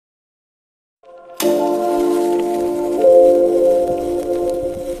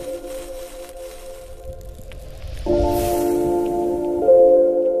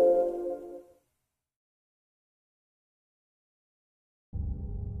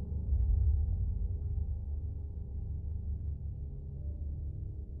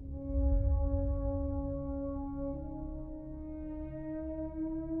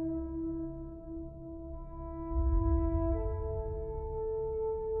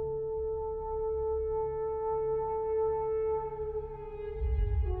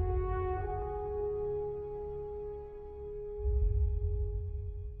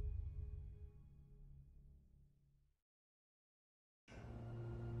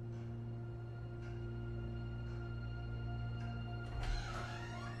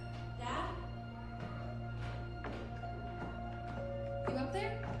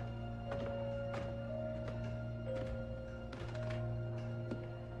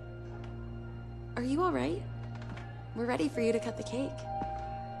Are you all right? We're ready for you to cut the cake.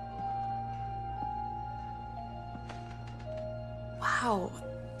 Wow,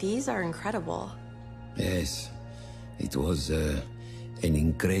 these are incredible. Yes, it was an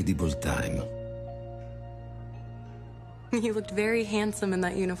incredible time. You looked very handsome in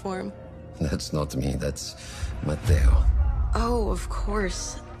that uniform. That's not me, that's Matteo. Oh, of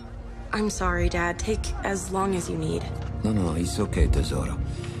course. I'm sorry, Dad. Take as long as you need. No, it's okay, Tesoro.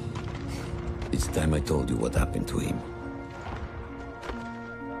 It's time I told you what happened to him.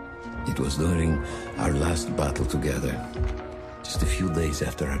 It was during our last battle together, just a few days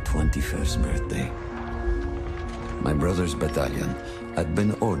after our 21st birthday. My brother's battalion had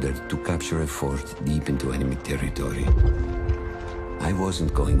been ordered to capture a fort deep into enemy territory. I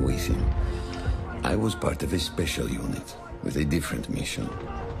wasn't going with him. I was part of a special unit with a different mission.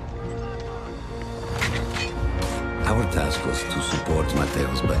 Our task was to support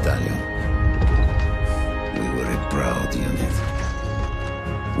Matteo's battalion. We were a proud unit.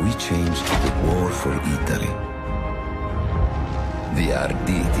 We changed the war for Italy. The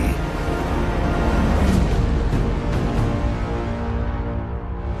Arditi.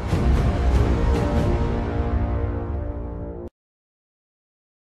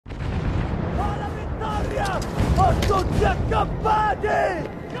 La vittoria! O tutti accoppati!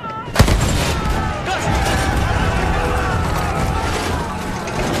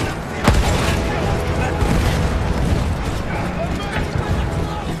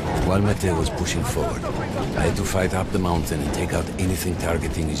 While Matteo was pushing forward, I had to fight up the mountain and take out anything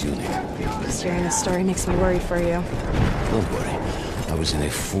targeting his unit. Just hearing the story makes me worried for you. Don't worry, I was in a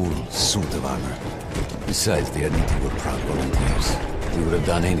full suit of armor. Besides, the Arditi were proud volunteers. We would have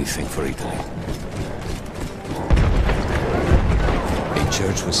done anything for Italy. A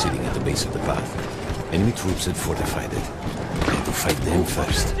church was sitting at the base of the path. Enemy troops had fortified it. I had to fight them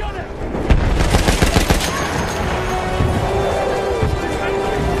first.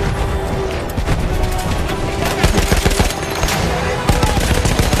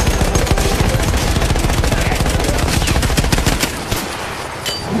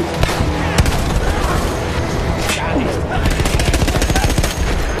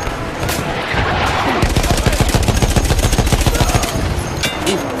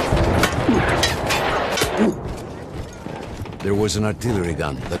 There was an artillery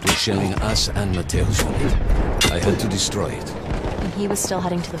gun that was shelling us and Matteo's unit. I had to destroy it. And he was still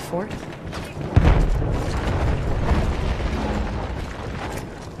heading to the fort?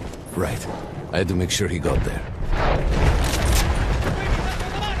 Right. I had to make sure he got there.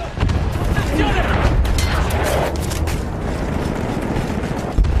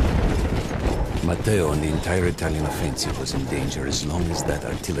 Matteo and the entire Italian offensive was in danger as long as that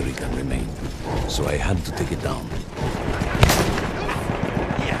artillery gun remained. So I had to take it down.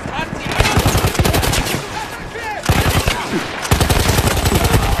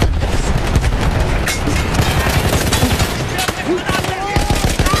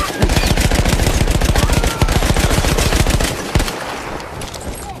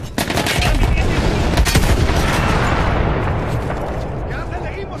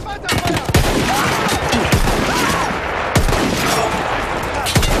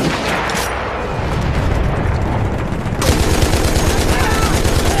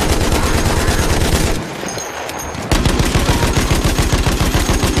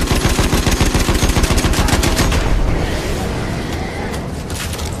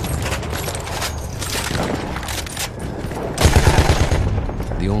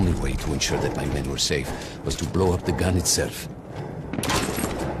 The only way to ensure that my men were safe was to blow up the gun itself.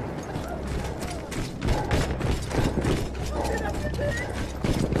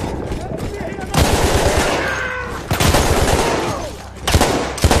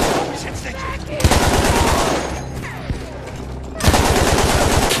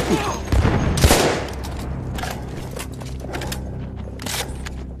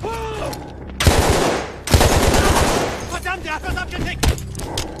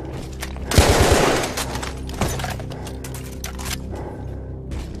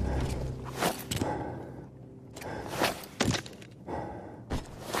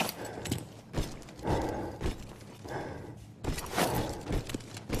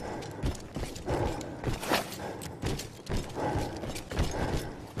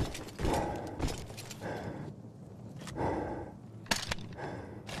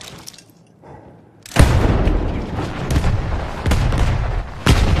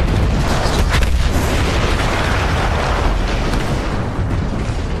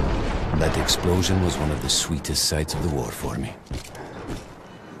 That explosion was one of the sweetest sights of the war for me.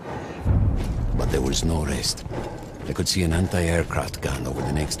 But there was no rest. I could see an anti-aircraft gun over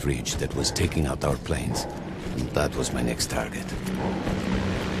the next ridge that was taking out our planes. And that was my next target.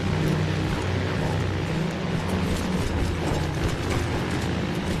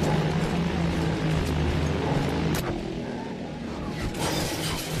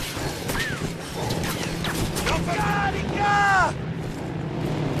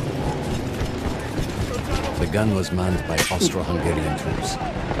 The gun was manned by Austro-Hungarian troops.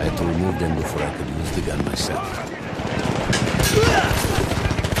 I had to remove them before I could use the gun myself.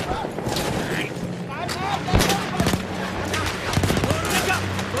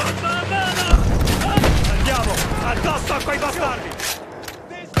 Andiamo! Addosso a quei bastardi!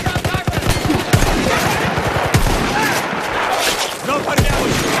 Non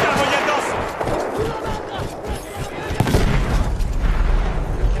parliamoci, stiamogli addosso!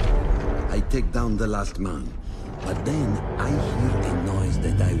 I take down the last man, but then I hear a noise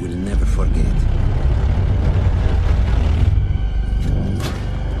that I will never forget.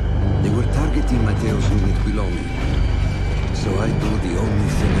 They were targeting Matteo's unit below me, so I do the only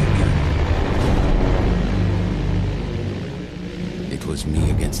thing I can. It was me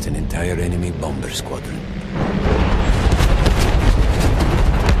against an entire enemy bomber squadron.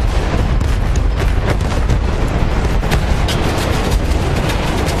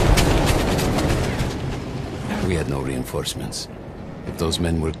 We had no reinforcements. If those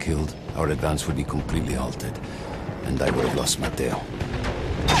men were killed, our advance would be completely halted, and I would have lost Matteo.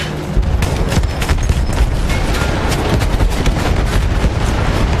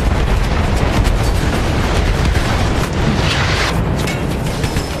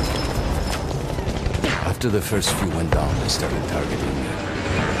 After the first few went down, I started targeting me.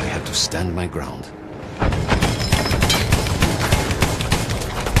 I had to stand my ground.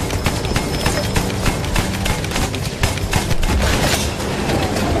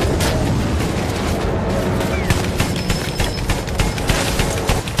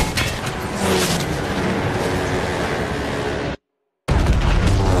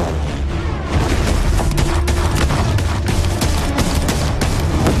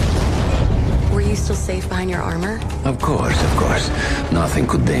 Safe behind your armor? Of course, of course. Nothing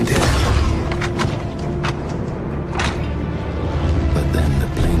could dent it. But then the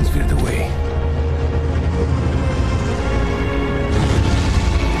planes veered away.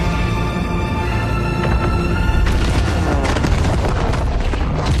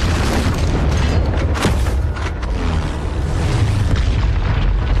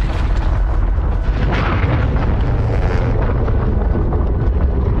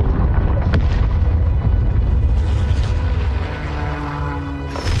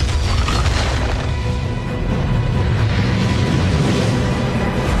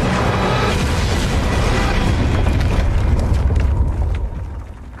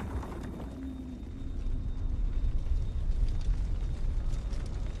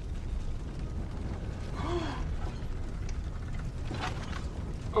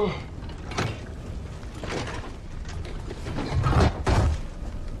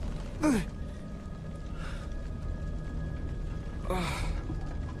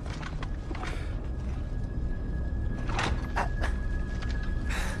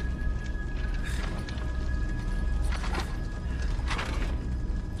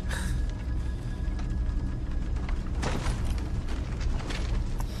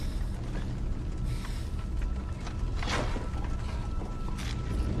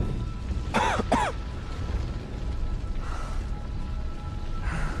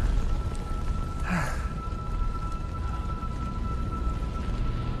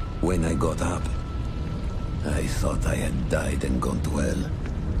 When I got up, I thought I had died and gone to hell.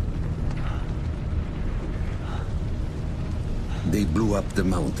 They blew up the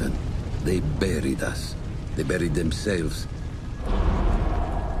mountain. They buried us. They buried themselves.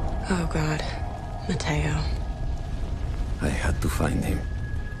 Oh God, Matteo. I had to find him.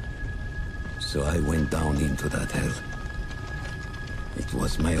 So I went down into that hell. It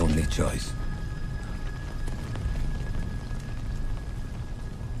was my only choice.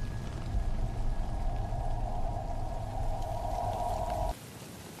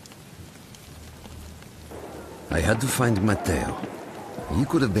 I had to find Matteo. He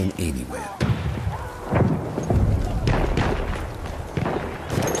could have been anywhere.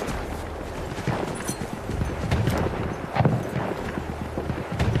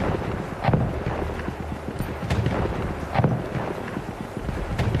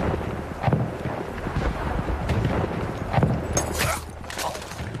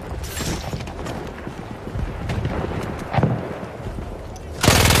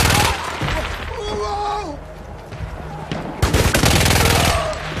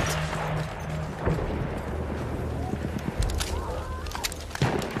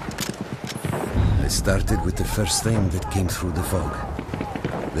 Started with the first thing that came through the fog.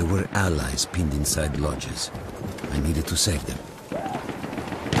 There were allies pinned inside lodges. I needed to save them.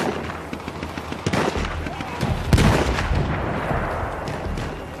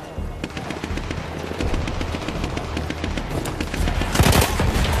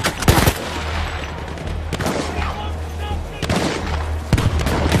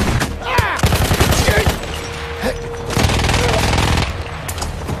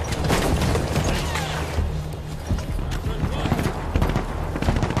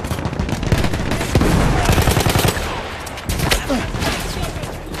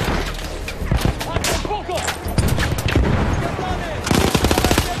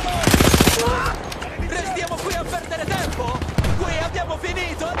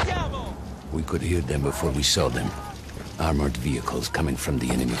 Before we saw them. Armored vehicles coming from the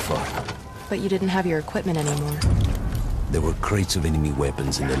enemy fort. But you didn't have your equipment anymore. There were crates of enemy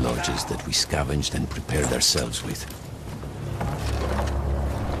weapons in the lodges that we scavenged and prepared ourselves with.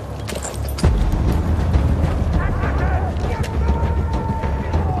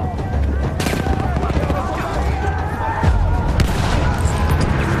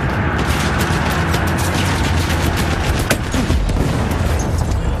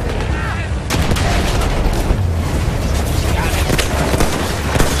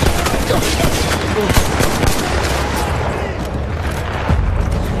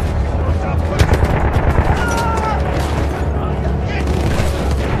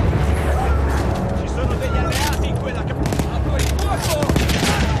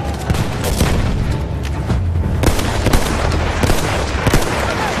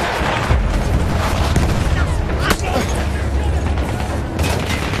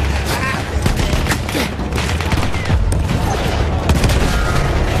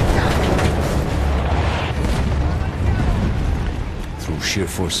 Sheer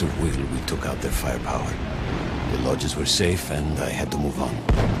force of will, we took out their firepower. The lodges were safe, and I had to move on.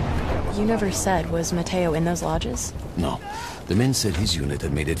 You never said, was Matteo in those lodges? No. The men said his unit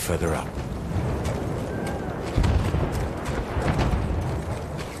had made it further up.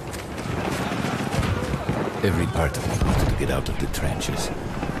 Every part of me wanted to get out of the trenches.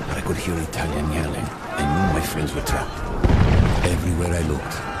 But I could hear Italian yelling. I knew my friends were trapped. Everywhere I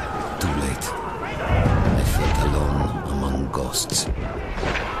looked, too late. I felt alone among ghosts.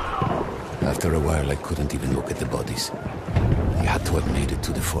 After a while, I couldn't even look at the bodies. They had to have made it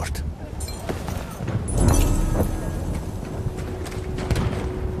to the fort.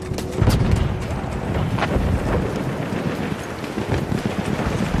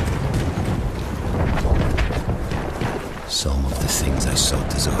 Some of the things I saw,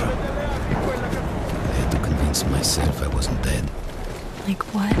 Tesoro. I had to convince myself I wasn't dead. Like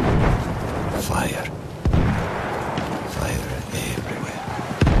what? Fire. Fire everywhere.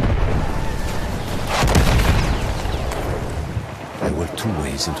 There were two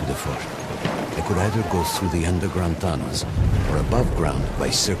ways into the fort. I could either go through the underground tunnels, or above ground by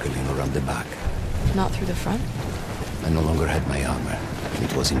circling around the back. Not through the front? I no longer had my armor.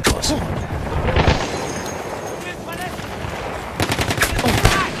 It was impossible.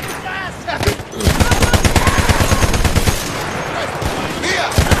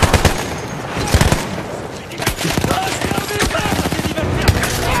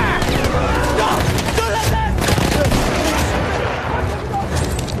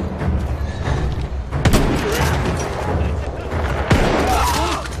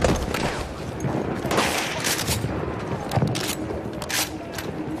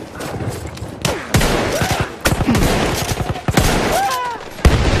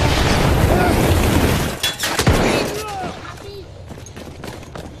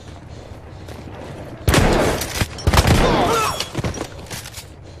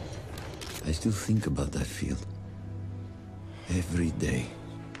 I still think about that field. Every day.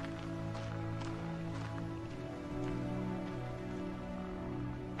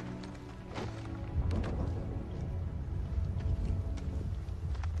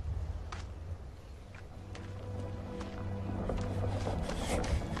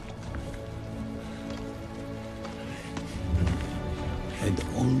 I'd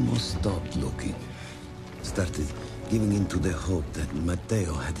almost stopped looking. Started giving in to the hope that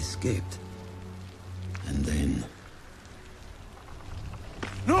Matteo had escaped. And then...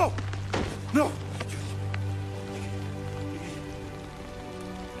 No! No!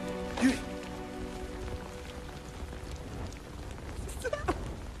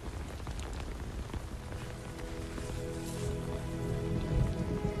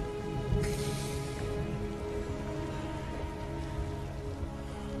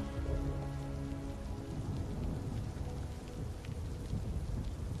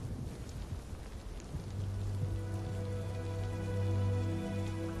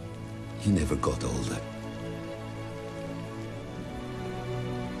 He never got older.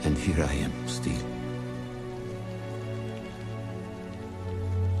 And here I am, still.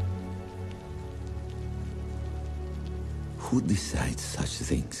 Who decides such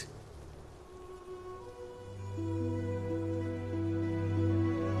things?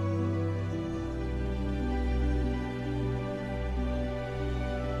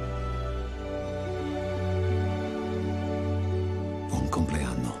 Buon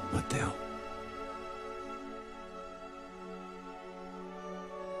compleanno, Matteo.